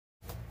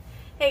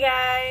Hey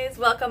guys,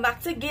 welcome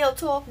back to Gail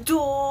Talk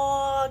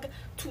Dog.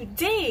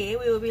 Today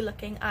we will be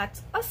looking at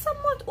a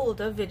somewhat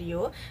older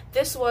video.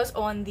 This was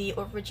on the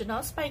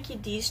original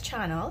Spikey D's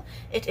channel.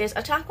 It is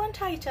Attack on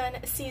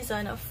Titan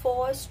Season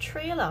 4's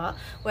trailer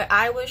where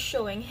I was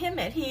showing him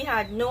it. He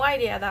had no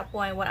idea at that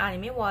point what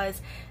anime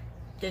was,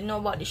 didn't know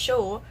about the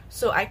show,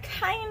 so I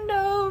kind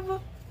of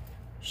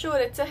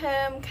showed it to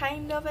him,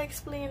 kind of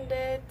explained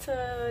it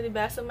to the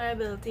best of my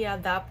ability.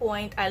 At that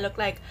point I looked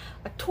like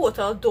a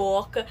total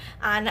dork,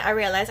 and I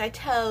realized I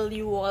tell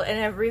you all in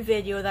every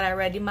video that I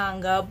read the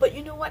manga, but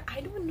you know what,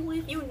 I don't know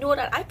if you know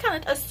that. I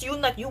cannot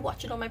assume that you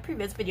watching all my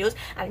previous videos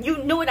and you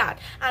know that,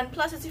 and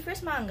plus it's the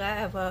first manga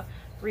I ever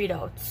read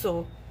out,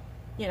 so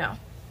you know,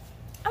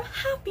 I'm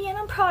happy and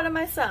I'm proud of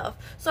myself.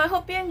 So I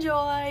hope you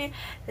enjoy.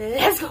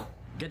 Let's go.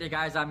 Good day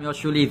guys, I'm yours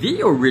truly,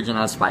 the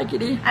original Spikey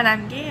D. And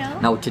I'm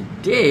Gail. Now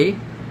today,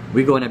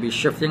 we're going to be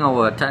shifting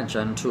our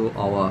attention to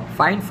our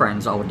fine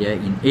friends out there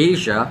in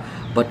Asia,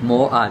 but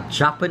more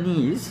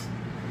Japanese.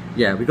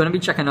 Yeah, we're going to be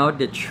checking out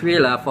the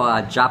trailer for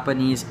a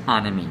Japanese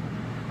anime.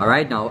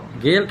 Alright, now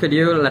Gail, could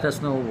you let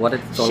us know what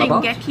it's all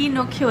about? Shingeki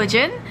no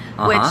Kyojin,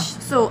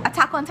 so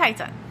Attack on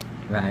Titan.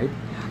 Right.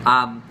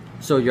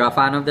 So you're a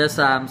fan of this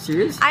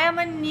series? I am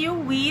a new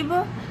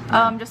weeb,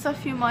 just a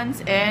few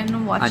months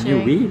in watching.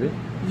 A new weeb?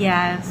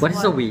 Yes. What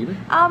is a weeb?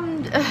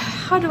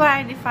 How do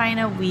I define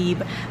a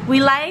weeb?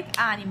 We like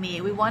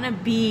anime. We want to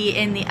be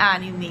in the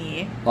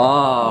anime.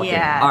 Oh, okay.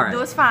 Yeah. All right.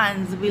 Those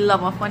fans, we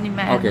love our funny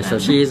men. Okay, so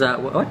she's a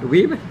what?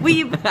 Weeb?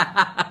 Weeb.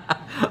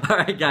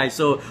 Alright guys,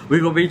 so we're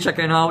going to be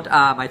checking out,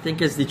 I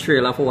think it's the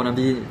trailer for one of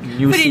the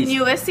new seasons. For the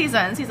newest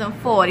season, season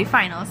 4, the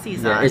final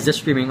season. Yeah. Is this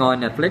streaming on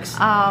Netflix?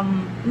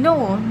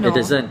 No. It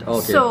isn't?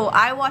 Okay. So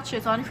I watch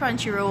it on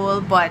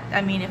Crunchyroll, but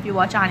I mean if you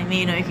watch anime,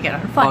 you know, you can get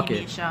it on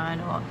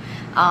Funimation or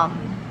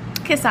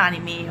Kiss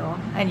Anime or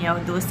any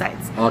of those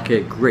sites.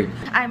 Okay, great.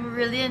 I'm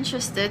really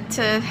interested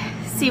to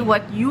see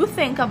what you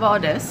think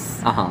about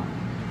this. Uh-huh.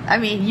 I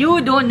mean,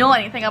 you don't know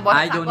anything about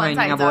I don't know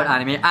anything about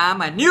anime.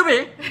 I'm a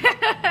newbie.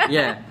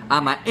 Yeah,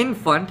 I'm an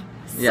infant.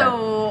 Yeah.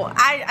 So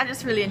I'm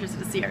just really interested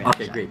to see your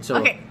reaction. Okay, great.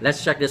 So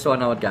let's check this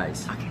one out,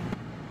 guys. Okay.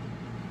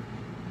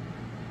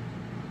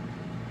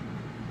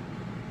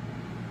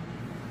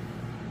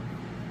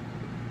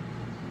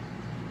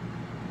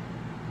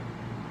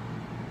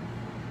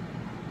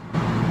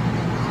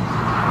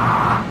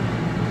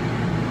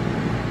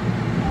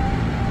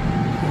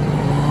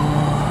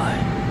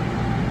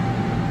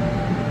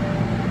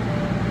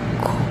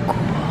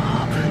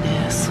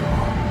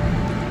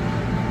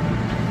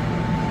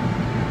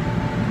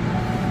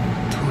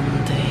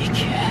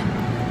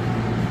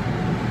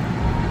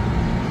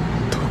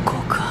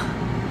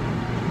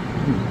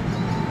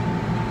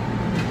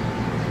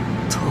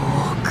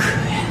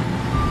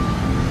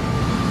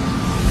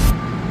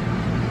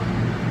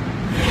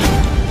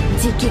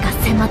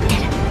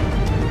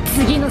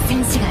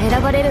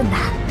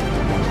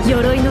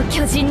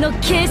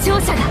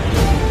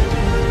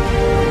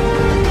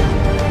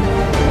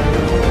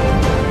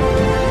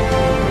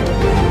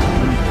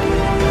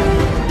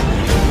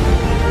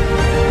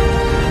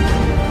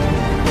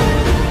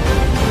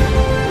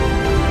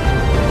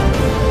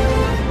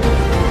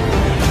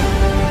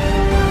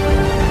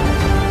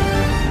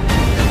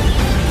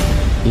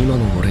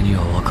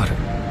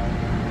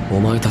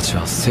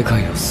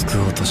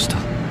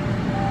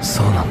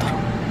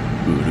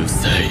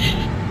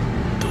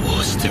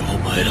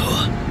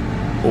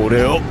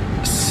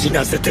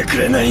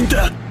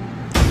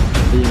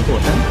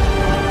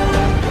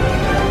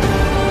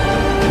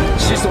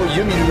始祖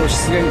ユミルの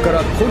出現か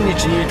ら今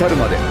日に至る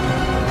まで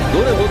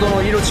どれほど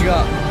の命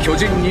が巨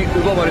人に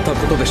奪われた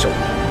ことでしょう。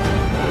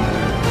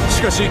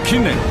しかし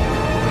近年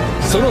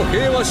その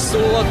平和思想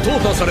は淘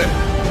汰され、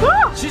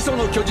始祖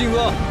の巨人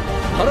は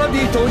パラデ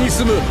ィ島に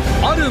住む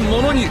ある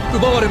ものに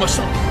奪われまし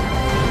た。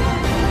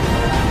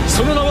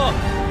その名は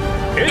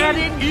エレ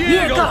ン・イ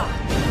エーガ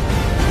ー。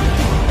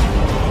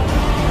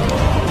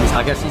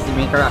I guess he's the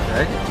main character,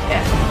 right?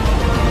 Yeah.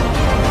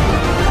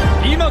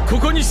 今こ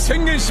こに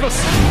宣言しま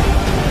す。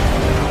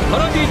パ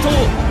ラディ島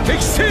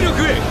敵勢力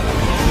へ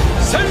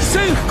宣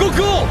戦布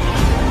告を。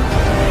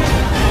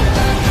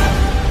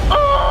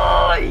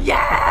Oh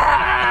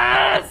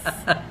yes!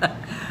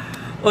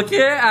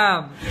 Okay.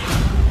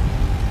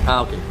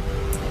 Okay.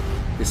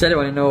 You said you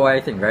want to know what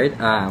I think, right?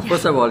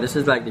 First of all, this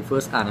is like the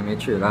first anime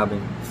trailer I've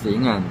been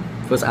seeing, and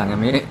first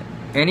anime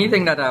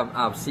anything that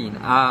I've seen.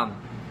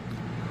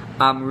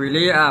 I'm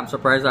really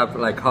surprised at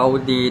like how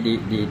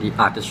the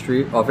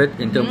artistry of it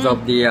in terms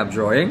of the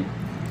drawing,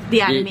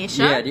 the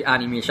animation. The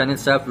animation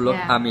itself looked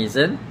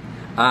amazing,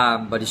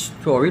 but the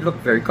story looked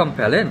very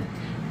compelling.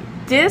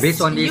 This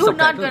you're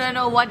not gonna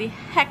know what the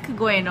heck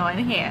going on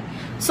here.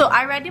 So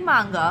I read the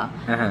manga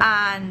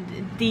and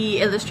the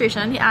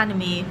illustration, the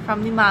anime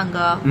from the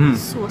manga,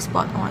 so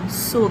spot on,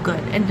 so good.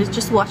 And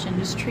just watching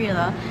this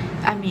trailer,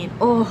 I mean,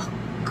 oh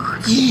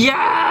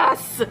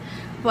yes.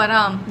 But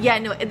yeah,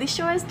 no, the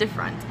show is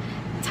different.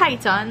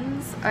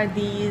 Titans are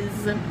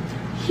these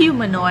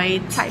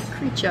humanoid type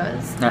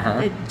creatures.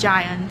 They're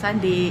giants and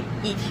they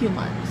eat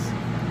humans.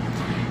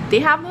 They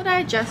have no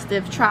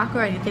digestive tract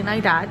or anything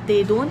like that.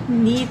 They don't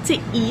need to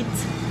eat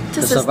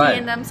to sustain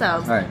survive.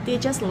 themselves. Right. They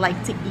just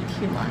like to eat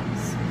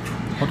humans.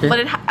 Okay.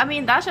 But I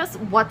mean, that's just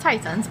what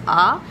Titans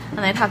are, and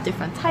they'd have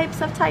different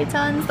types of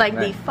Titans, like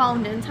the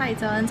founding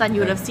Titans, and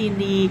you would have seen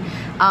the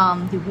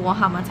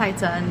Warhammer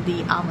Titan,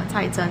 the Armor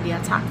Titan, the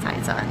Attack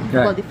Titan,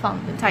 well, the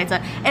founding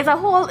Titan. It's a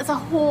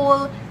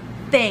whole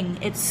thing.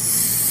 It's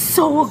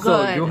so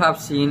good. So you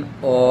have seen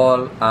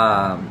all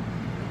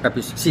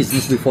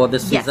seasons before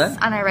this season? Yes,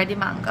 and I read the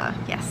manga.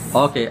 Yes.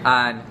 Okay,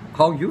 and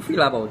how you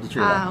feel about the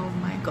trailer? Oh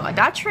my god,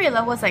 that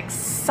trailer was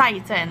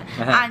exciting,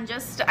 and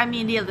just I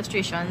mean the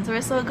illustrations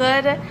were so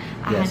good,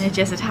 and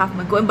it have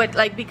me going. But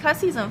like because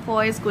season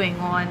 4 is going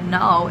on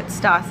now, it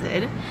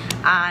started,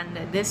 and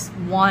this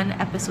one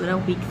episode a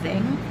week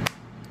thing.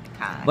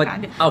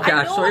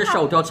 I saw you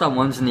shout out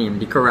someone's name,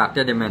 the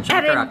character they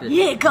mentioned.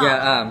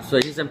 Yeah, so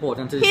he's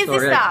important to the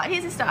story.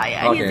 He's the star,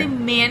 yeah. Okay. He's the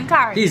main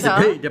character. He's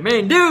the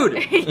main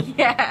dude.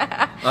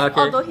 Yeah. Okay.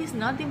 Although he's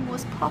not the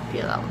most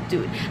popular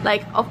dude.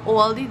 Like of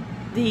all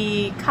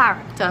the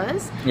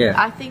characters,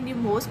 I think the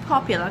most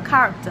popular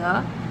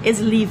character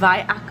is Levi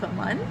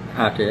Ackerman.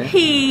 Okay.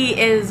 He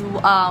is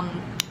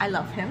I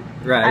love him.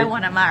 Right. I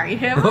want to marry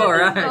him. All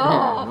right.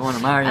 I want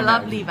to marry him. I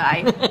love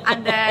Levi.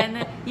 And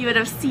then you would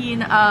have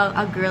seen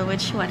a girl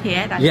with short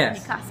hair. That's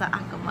Mikasa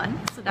Ackerman.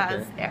 So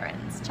that's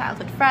Aaron's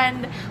childhood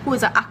friend, who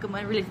is an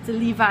Ackerman related to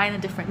Levi in a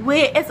different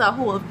way. It's a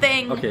whole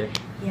thing. Okay.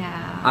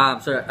 Yeah.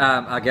 So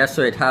I guess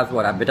so. It has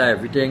what, a bit of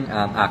everything: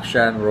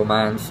 action,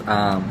 romance,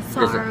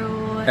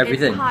 sorrow,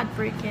 everything. It's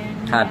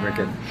heartbreaking.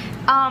 Heartbreaking.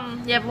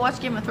 Yeah. You ever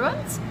watch Game of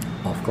Thrones?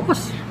 Of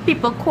course.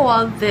 People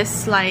call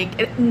this like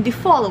the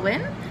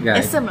following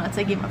is similar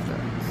to Game of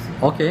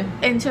Thrones. Okay.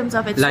 In terms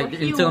of it's like so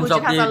huge, in terms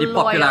of the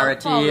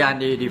popularity and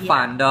the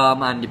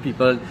fandom and the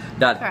people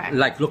that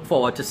like look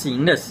forward to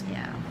seeing this.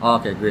 Yeah.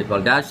 Okay, great.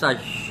 Well, that's a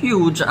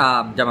huge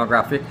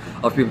demographic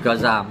of people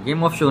because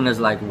Game of Thrones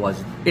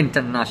was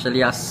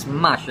internationally a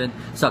smashing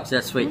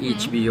success for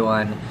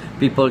HBO, and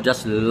people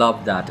just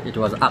loved that. It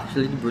was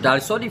absolutely brutal. I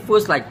saw the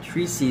first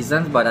 3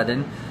 seasons, but I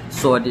didn't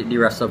saw the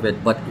rest of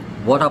it. But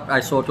what I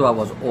saw too, I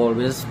was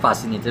always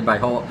fascinated by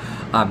how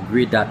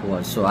great that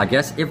was. So I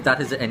guess if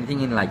that is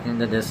anything in likening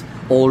to this,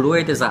 although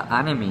it is an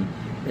anime,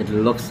 it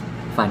looks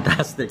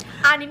fantastic.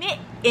 Anime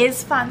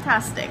is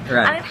fantastic,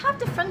 and it have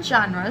different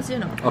genres,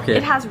 Okay.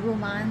 It has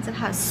romance, it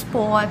has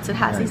sports, it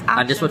has these action.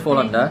 And this would fall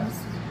under?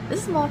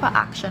 This is more of an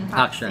action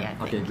fantasy, I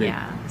think. Okay, great.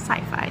 Yeah,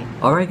 sci-fi.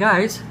 Alright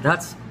guys,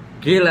 that's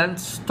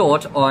Gail-Ann's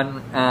thought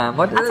on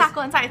what is Attack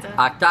on Titan.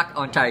 Attack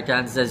on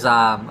Titans. There's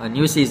a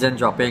new season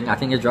dropping. I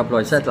think it dropped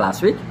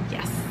last week.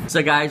 Yes.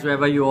 So guys,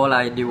 wherever you all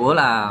are in the world,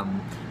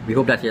 we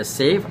hope that you're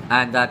safe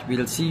and that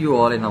we'll see you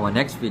all in our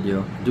next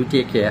video. Do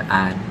take care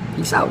and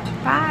peace out.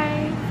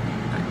 Bye.